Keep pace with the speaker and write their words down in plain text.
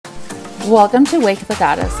Welcome to Wake the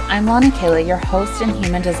Goddess. I'm Lana Kayla, your host and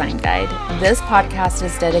human design guide. This podcast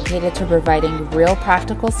is dedicated to providing real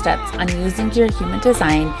practical steps on using your human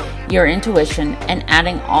design, your intuition, and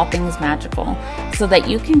adding all things magical so that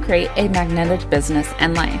you can create a magnetic business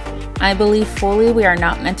and life. I believe fully we are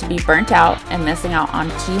not meant to be burnt out and missing out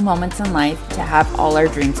on key moments in life to have all our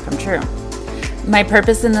dreams come true. My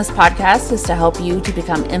purpose in this podcast is to help you to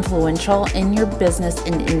become influential in your business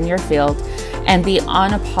and in your field and be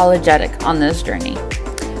unapologetic on this journey.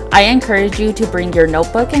 I encourage you to bring your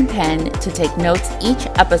notebook and pen to take notes. Each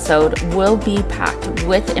episode will be packed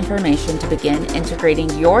with information to begin integrating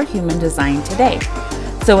your human design today.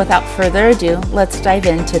 So without further ado, let's dive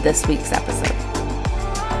into this week's episode.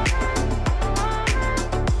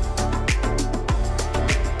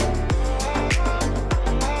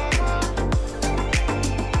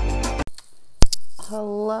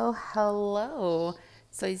 Hello.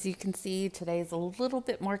 So as you can see, today is a little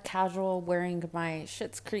bit more casual, wearing my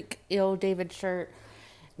Schitt's Creek Ill David shirt.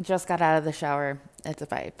 Just got out of the shower. It's a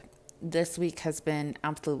vibe. This week has been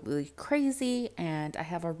absolutely crazy, and I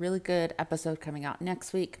have a really good episode coming out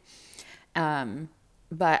next week.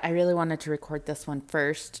 But I really wanted to record this one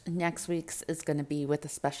first. Next week's is going to be with a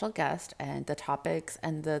special guest, and the topics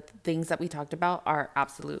and the things that we talked about are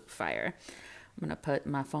absolute fire. I'm going to put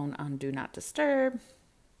my phone on Do Not Disturb.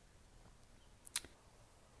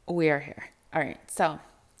 We are here. All right. So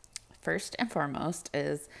first and foremost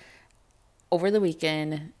is over the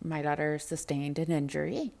weekend, my daughter sustained an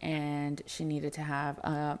injury and she needed to have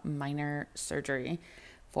a minor surgery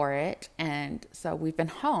for it. And so we've been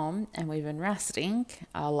home and we've been resting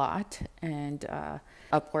a lot and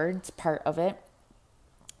upwards part of it.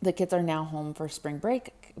 The kids are now home for spring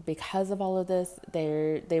break because of all of this.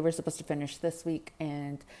 They were supposed to finish this week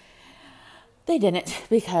and they didn't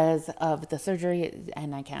because of the surgery,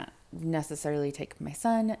 and I can't necessarily take my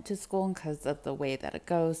son to school because of the way that it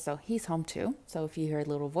goes. So he's home too. So if you hear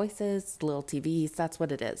little voices, little TVs, that's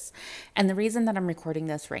what it is. And the reason that I'm recording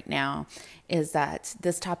this right now is that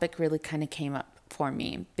this topic really kind of came up for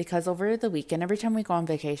me because over the weekend, every time we go on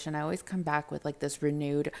vacation, I always come back with like this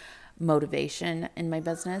renewed motivation in my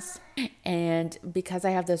business. And because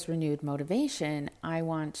I have this renewed motivation, I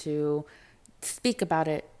want to speak about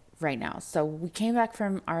it right now. So we came back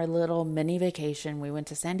from our little mini vacation. We went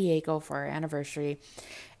to San Diego for our anniversary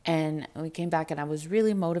and we came back and I was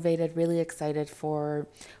really motivated, really excited for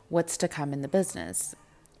what's to come in the business.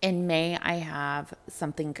 In May, I have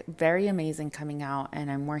something very amazing coming out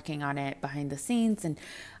and I'm working on it behind the scenes and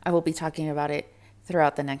I will be talking about it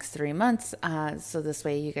throughout the next 3 months. So this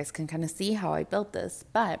way you guys can kind of see how I built this.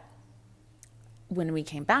 But when we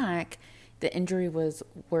came back, the injury was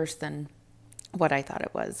worse than what I thought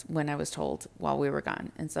it was when I was told while we were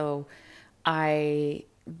gone. And so I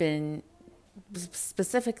been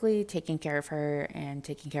specifically taking care of her and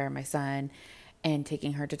taking care of my son and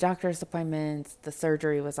taking her to doctor's appointments. The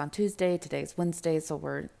surgery was on Tuesday. Today's Wednesday. So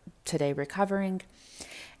we're today recovering.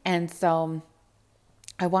 And so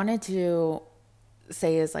I wanted to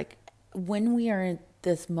say is like when we are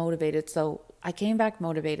this motivated, so I came back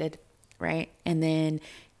motivated, right? And then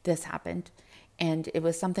this happened. And it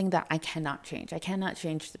was something that I cannot change. I cannot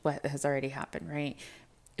change what has already happened, right?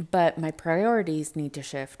 But my priorities need to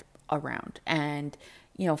shift around. And,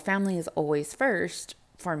 you know, family is always first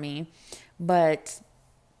for me. But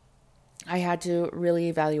I had to really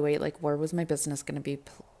evaluate, like, where was my business going to be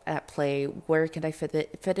at play? Where could I fit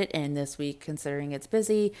it in this week, considering it's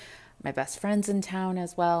busy? My best friend's in town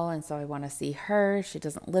as well, and so I want to see her. She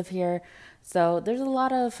doesn't live here. So there's a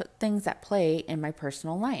lot of things at play in my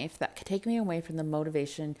personal life that could take me away from the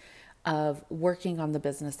motivation of working on the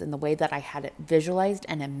business in the way that I had it visualized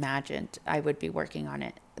and imagined I would be working on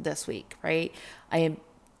it this week, right? I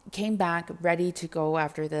came back ready to go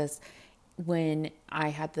after this when I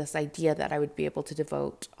had this idea that I would be able to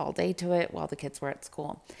devote all day to it while the kids were at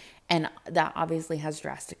school. And that obviously has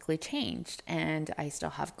drastically changed. And I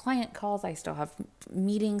still have client calls. I still have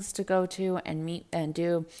meetings to go to and meet and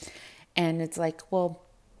do. And it's like, well,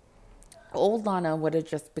 old Lana would have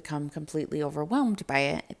just become completely overwhelmed by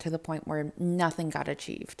it to the point where nothing got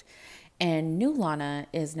achieved. And new Lana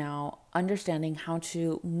is now understanding how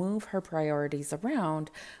to move her priorities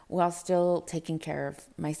around while still taking care of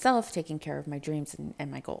myself, taking care of my dreams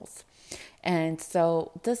and my goals. And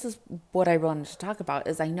so this is what I wanted to talk about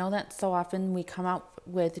is I know that so often we come up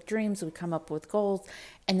with dreams, we come up with goals,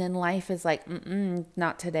 and then life is like,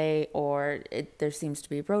 not today, or there seems to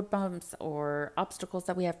be road bumps or obstacles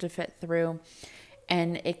that we have to fit through.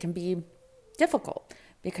 And it can be difficult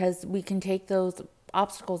because we can take those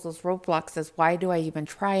obstacles, those roadblocks as why do I even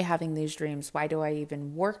try having these dreams? Why do I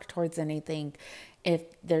even work towards anything? if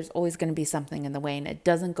there's always going to be something in the way and it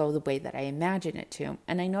doesn't go the way that I imagine it to.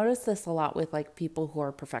 And I notice this a lot with like people who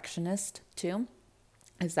are perfectionist too,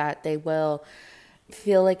 is that they will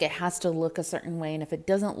feel like it has to look a certain way. And if it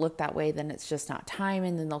doesn't look that way, then it's just not time.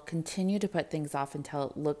 And then they'll continue to put things off until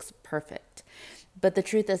it looks perfect. But the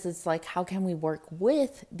truth is, it's like, how can we work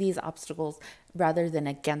with these obstacles rather than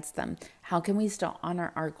against them? How can we still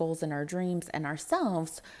honor our goals and our dreams and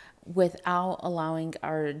ourselves without allowing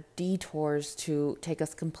our detours to take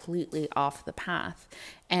us completely off the path?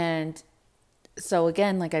 And so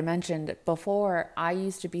again, like I mentioned before, I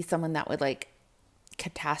used to be someone that would like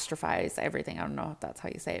catastrophize everything. I don't know if that's how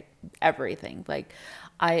you say it. Everything. Like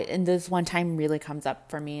and this one time really comes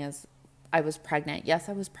up for me as I was pregnant. Yes,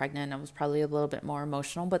 I was pregnant. I was probably a little bit more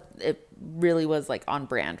emotional, but it really was like on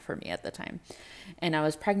brand for me at the time. And I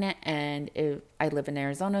was pregnant, and I live in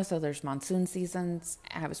Arizona, so there's monsoon seasons.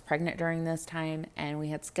 I was pregnant during this time, and we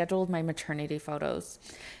had scheduled my maternity photos.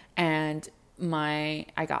 And I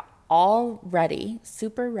got all ready,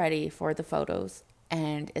 super ready for the photos,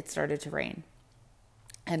 and it started to rain.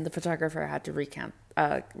 And the photographer had to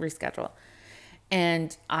reschedule.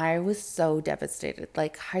 And I was so devastated,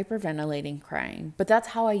 like hyperventilating, crying. But that's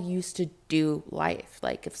how I used to do life.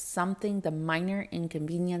 Like if something, the minor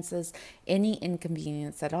inconveniences, any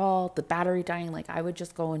inconvenience at all, the battery dying, like I would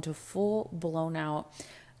just go into full blown out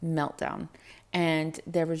meltdown. And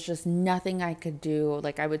there was just nothing I could do.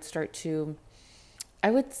 Like I would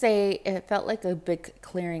say it felt like a big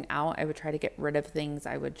clearing out. I would try to get rid of things.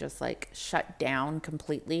 I would just like shut down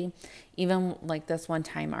completely. Even like this one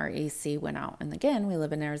time, our AC went out. And again, we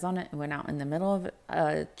live in Arizona. It went out in the middle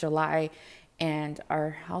of July, and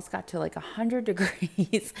our house got to like 100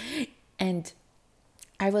 degrees. And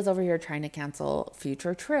I was over here trying to cancel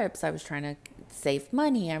future trips. I was trying to save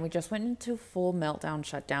money. I just went into full meltdown,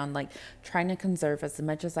 shutdown, like trying to conserve as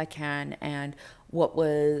much as I can and what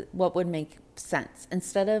would make sense,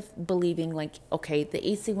 instead of believing like, okay, the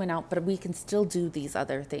AC went out, but we can still do these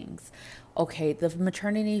other things. Okay, the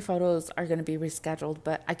maternity photos are going to be rescheduled,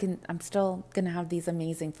 but I'm still going to have these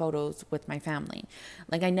amazing photos with my family.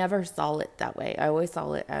 Like I never saw it that way. I always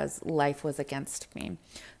saw it as life was against me.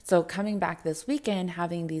 So coming back this weekend,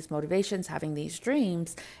 having these motivations, having these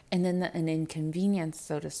dreams, and then an inconvenience,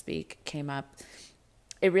 so to speak, came up.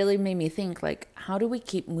 It really made me think, like, how do we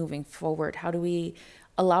keep moving forward? How do we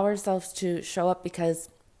allow ourselves to show up? Because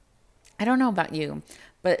I don't know about you,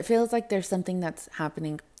 but it feels like there's something that's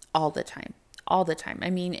happening all the time. All the time.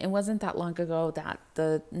 I mean, it wasn't that long ago that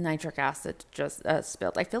the nitric acid just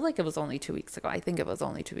spilled. I feel like it was only 2 weeks ago. I think it was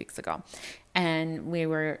only 2 weeks ago. And we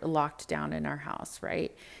were locked down in our house,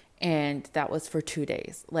 right? And that was for 2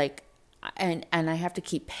 days. Like, and I have to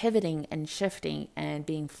keep pivoting and shifting and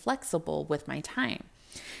being flexible with my time.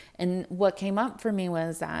 And what came up for me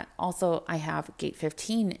was that also I have gate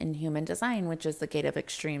 15 in human design, which is the gate of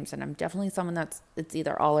extremes. And I'm definitely someone it's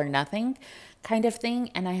either all or nothing kind of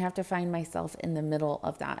thing. And I have to find myself in the middle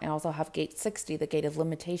of that. I also have gate 60, the gate of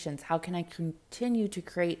limitations. How can I continue to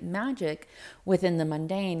create magic within the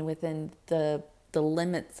mundane, within the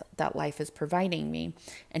limits that life is providing me?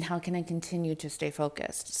 And how can I continue to stay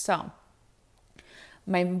focused? So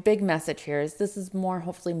my big message here is, this is more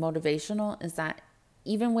hopefully motivational, is that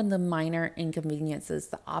even when the minor inconveniences,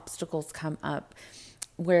 the obstacles come up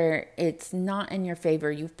where it's not in your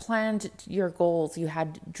favor, you've planned your goals, you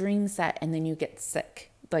had dreams set, and then you get sick.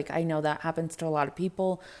 Like I know that happens to a lot of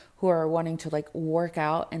people who are wanting to like work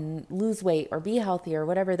out and lose weight or be healthy or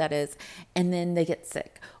whatever that is, and then they get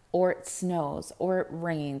sick, or it snows, or it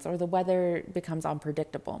rains, or the weather becomes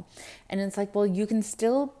unpredictable. And it's like, well, you can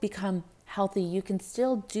still become healthy. You can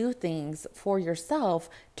still do things for yourself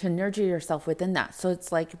to nurture yourself within that. So it's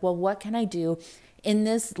like, well, what can I do in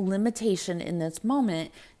this limitation, in this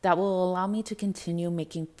moment, that will allow me to continue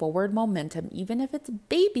making forward momentum, even if it's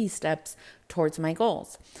baby steps towards my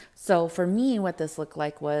goals? So for me, what this looked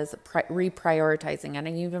like was reprioritizing. And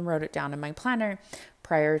I even wrote it down in my planner.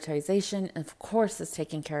 Prioritization, of course, is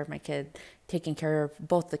taking care of my kid, taking care of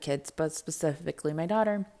both the kids, but specifically my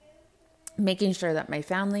daughter, making sure that my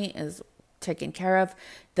family is taken care of.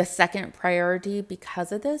 The second priority,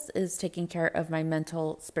 because of this, is taking care of my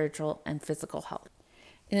mental, spiritual, and physical health.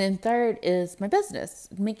 And then third is my business,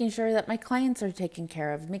 making sure that my clients are taken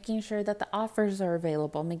care of, making sure that the offers are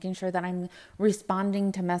available, making sure that I'm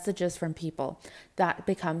responding to messages from people. That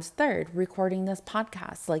becomes third. Recording this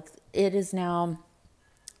podcast. Like, it is now,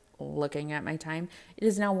 looking at my time, it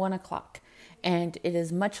is now 1:00, and it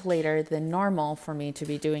is much later than normal for me to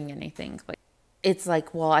be doing anything. Like, it's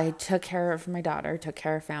like, well, I took care of my daughter, took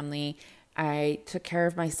care of family, I took care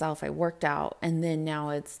of myself, I worked out, and then now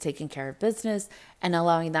it's taking care of business and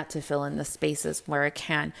allowing that to fill in the spaces where I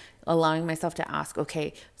can, allowing myself to ask,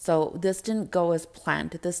 okay, so this didn't go as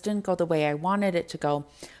planned. This didn't go the way I wanted it to go.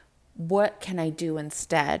 What can I do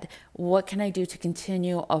instead? What can I do to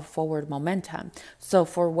continue a forward momentum? So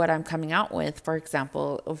for what I'm coming out with, for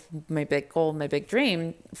example, of my big goal, my big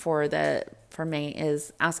dream for me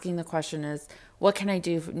is asking the question is, what can I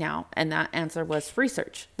do now? And that answer was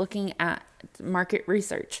research, looking at market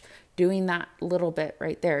research, doing that little bit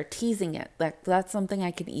right there, teasing it. That's something I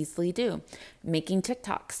can easily do. Making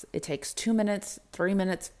TikToks. It takes 2 minutes, 3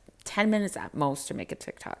 minutes, 10 minutes at most to make a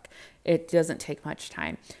TikTok. It doesn't take much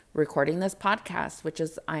time. Recording this podcast, which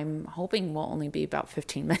is, I'm hoping will only be about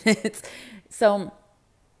 15 minutes. So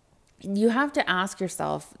you have to ask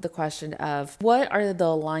yourself the question of, what are the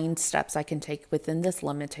aligned steps I can take within this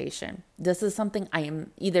limitation? This is something I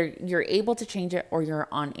am, either you're able to change it or you're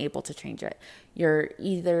unable to change it. You're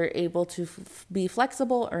either able to be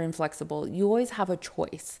flexible or inflexible. You always have a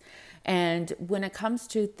choice. And when it comes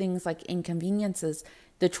to things like inconveniences,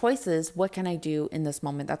 the choice is, what can I do in this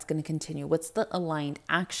moment that's going to continue? What's the aligned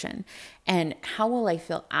action? And how will I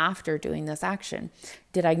feel after doing this action?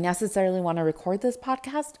 Did I necessarily want to record this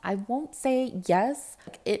podcast? I won't say yes.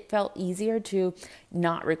 It felt easier to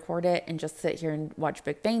not record it and just sit here and watch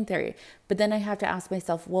Big Bang Theory. But then I have to ask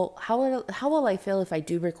myself, well, how will I feel if I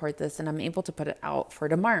do record this and I'm able to put it out for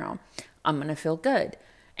tomorrow? I'm going to feel good.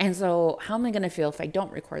 And so how am I going to feel if I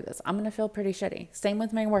don't record this? I'm going to feel pretty shitty. Same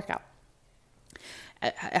with my workout.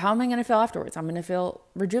 How am I going to feel afterwards? I'm going to feel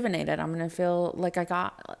rejuvenated. I'm going to feel like I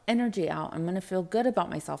got energy out. I'm going to feel good about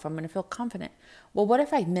myself. I'm going to feel confident. Well, what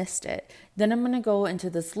if I missed it? Then I'm going to go into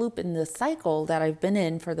this loop, in this cycle that I've been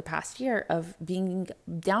in for the past year of being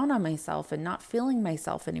down on myself and not feeling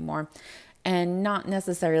myself anymore. And not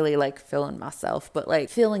necessarily like feeling myself, but like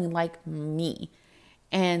feeling like me.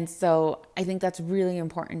 And so I think that's really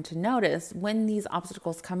important to notice when these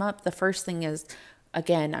obstacles come up. The first thing is,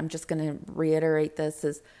 again, I'm just going to reiterate this,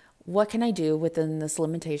 is what can I do within this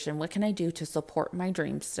limitation? What can I do to support my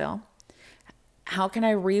dreams still? How can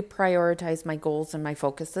I reprioritize my goals and my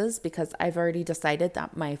focuses? Because I've already decided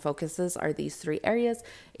that my focuses are these 3 areas.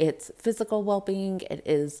 It's physical well-being. It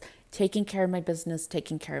is taking care of my business,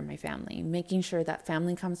 taking care of my family, making sure that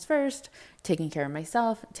family comes first, taking care of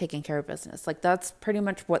myself, taking care of business. Like, that's pretty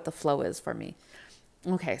much what the flow is for me.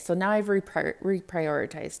 Okay, so now I've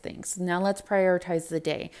reprioritized things. Now let's prioritize the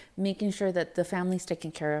day, making sure that the family's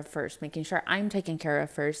taken care of first, making sure I'm taken care of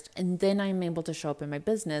first, and then I'm able to show up in my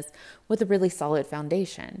business with a really solid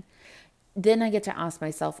foundation. Then I get to ask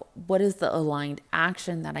myself, what is the aligned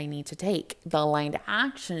action that I need to take? The aligned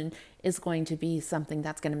action is going to be something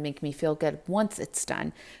that's going to make me feel good once it's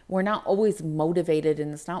done. We're not always motivated,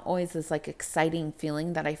 and it's not always this like exciting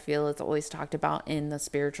feeling that I feel is always talked about in the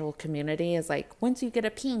spiritual community, is like, once you get a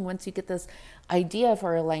ping, once you get this idea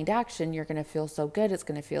for aligned action, you're going to feel so good. It's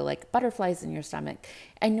going to feel like butterflies in your stomach.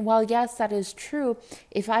 And while yes, that is true,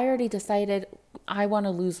 if I already decided I want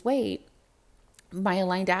to lose weight, my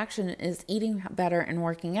aligned action is eating better and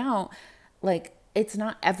working out. Like, it's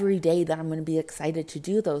not every day that I'm going to be excited to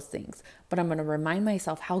do those things, but I'm going to remind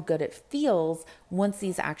myself how good it feels once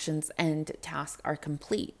these actions and tasks are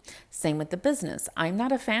complete. Same with the business. I'm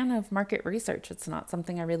not a fan of market research. It's not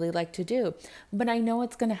something I really like to do, but I know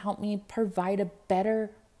it's going to help me provide a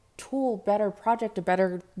better tool, better project, a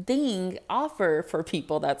better thing, offer for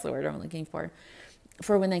people. That's the word I'm looking for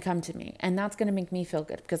when they come to me. And that's going to make me feel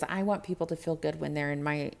good, because I want people to feel good when they're in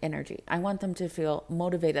my energy. I want them to feel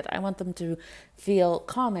motivated. I want them to feel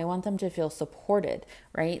calm. I want them to feel supported,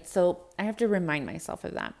 right? So I have to remind myself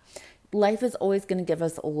of that. Life is always going to give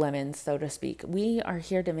us lemons, so to speak. We are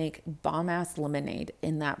here to make bomb-ass lemonade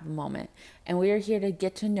in that moment. And we are here to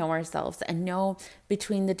get to know ourselves and know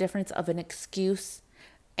between the difference of an excuse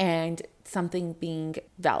and something being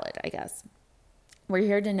valid, I guess. We're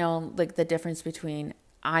here to know like the difference between,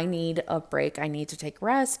 I need a break, I need to take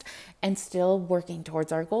rest, and still working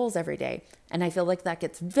towards our goals every day. And I feel like that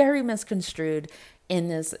gets very misconstrued in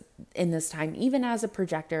this time. Even as a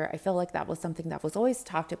projector, I feel like that was something that was always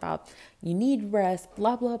talked about. You need rest,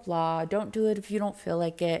 blah, blah, blah. Don't do it if you don't feel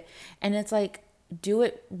like it. And it's like, do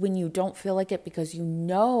it when you don't feel like it, because you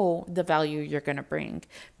know the value you're going to bring,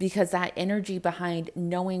 because that energy behind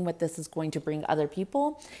knowing what this is going to bring other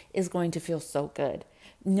people is going to feel so good.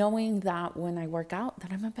 Knowing that when I work out,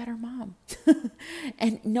 that I'm a better mom.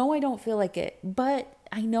 And no, I don't feel like it, but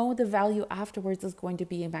I know the value afterwards is going to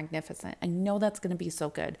be magnificent. I know that's going to be so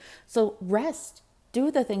good. So rest. do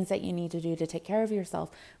the things that you need to do to take care of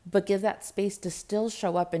yourself, but give that space to still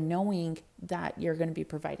show up and knowing that you're going to be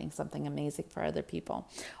providing something amazing for other people,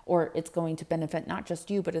 or it's going to benefit not just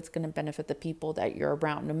you, but it's going to benefit the people that you're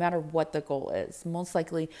around, no matter what the goal is. Most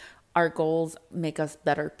likely our goals make us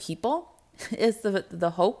better people is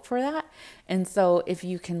the hope for that. And so if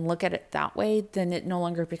you can look at it that way, then it no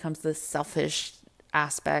longer becomes this selfish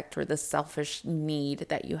aspect or the selfish need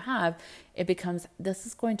that you have. It becomes, this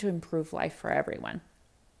is going to improve life for everyone.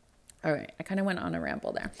 All right, I kind of went on a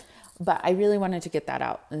ramble there, but I really wanted to get that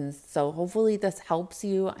out. And so hopefully this helps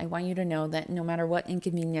you. I want you to know that no matter what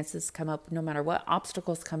inconveniences come up, no matter what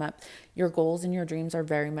obstacles come up, your goals and your dreams are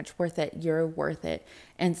very much worth it. You're worth it.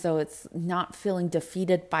 And so it's not feeling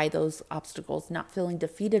defeated by those obstacles, not feeling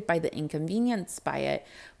defeated by the inconvenience by it,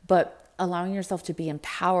 but allowing yourself to be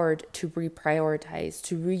empowered to reprioritize,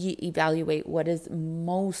 to reevaluate what is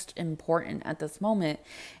most important at this moment,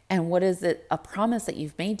 and what is it, a promise that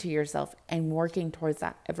you've made to yourself, and working towards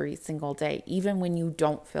that every single day, even when you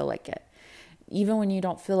don't feel like it. Even when you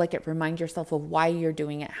don't feel like it, remind yourself of why you're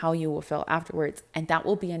doing it, how you will feel afterwards, and that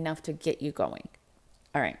will be enough to get you going.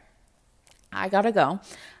 All right. I gotta go.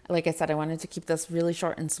 Like I said, I wanted to keep this really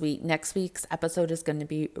short and sweet. Next week's episode is going to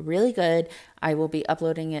be really good. I will be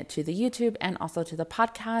uploading it to the YouTube and also to the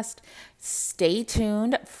podcast. Stay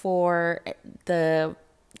tuned for the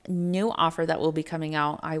new offer that will be coming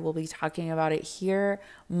out. I will be talking about it here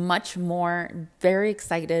much more. Very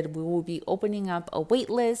excited. We will be opening up a wait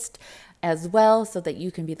list as well so that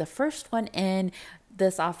you can be the first one in.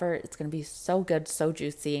 This offer, it's going to be so good, so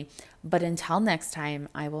juicy. But until next time,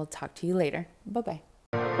 I will talk to you later. Bye-bye.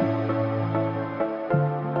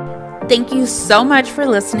 Thank you so much for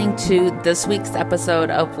listening to this week's episode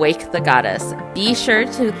of Wake the Goddess. Be sure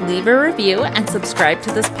to leave a review and subscribe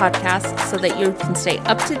to this podcast so that you can stay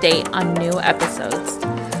up to date on new episodes.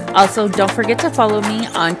 Also, don't forget to follow me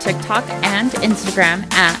on TikTok and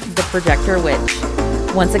Instagram at The Projector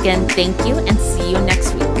Witch. Once again, thank you and see you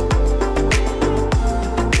next week.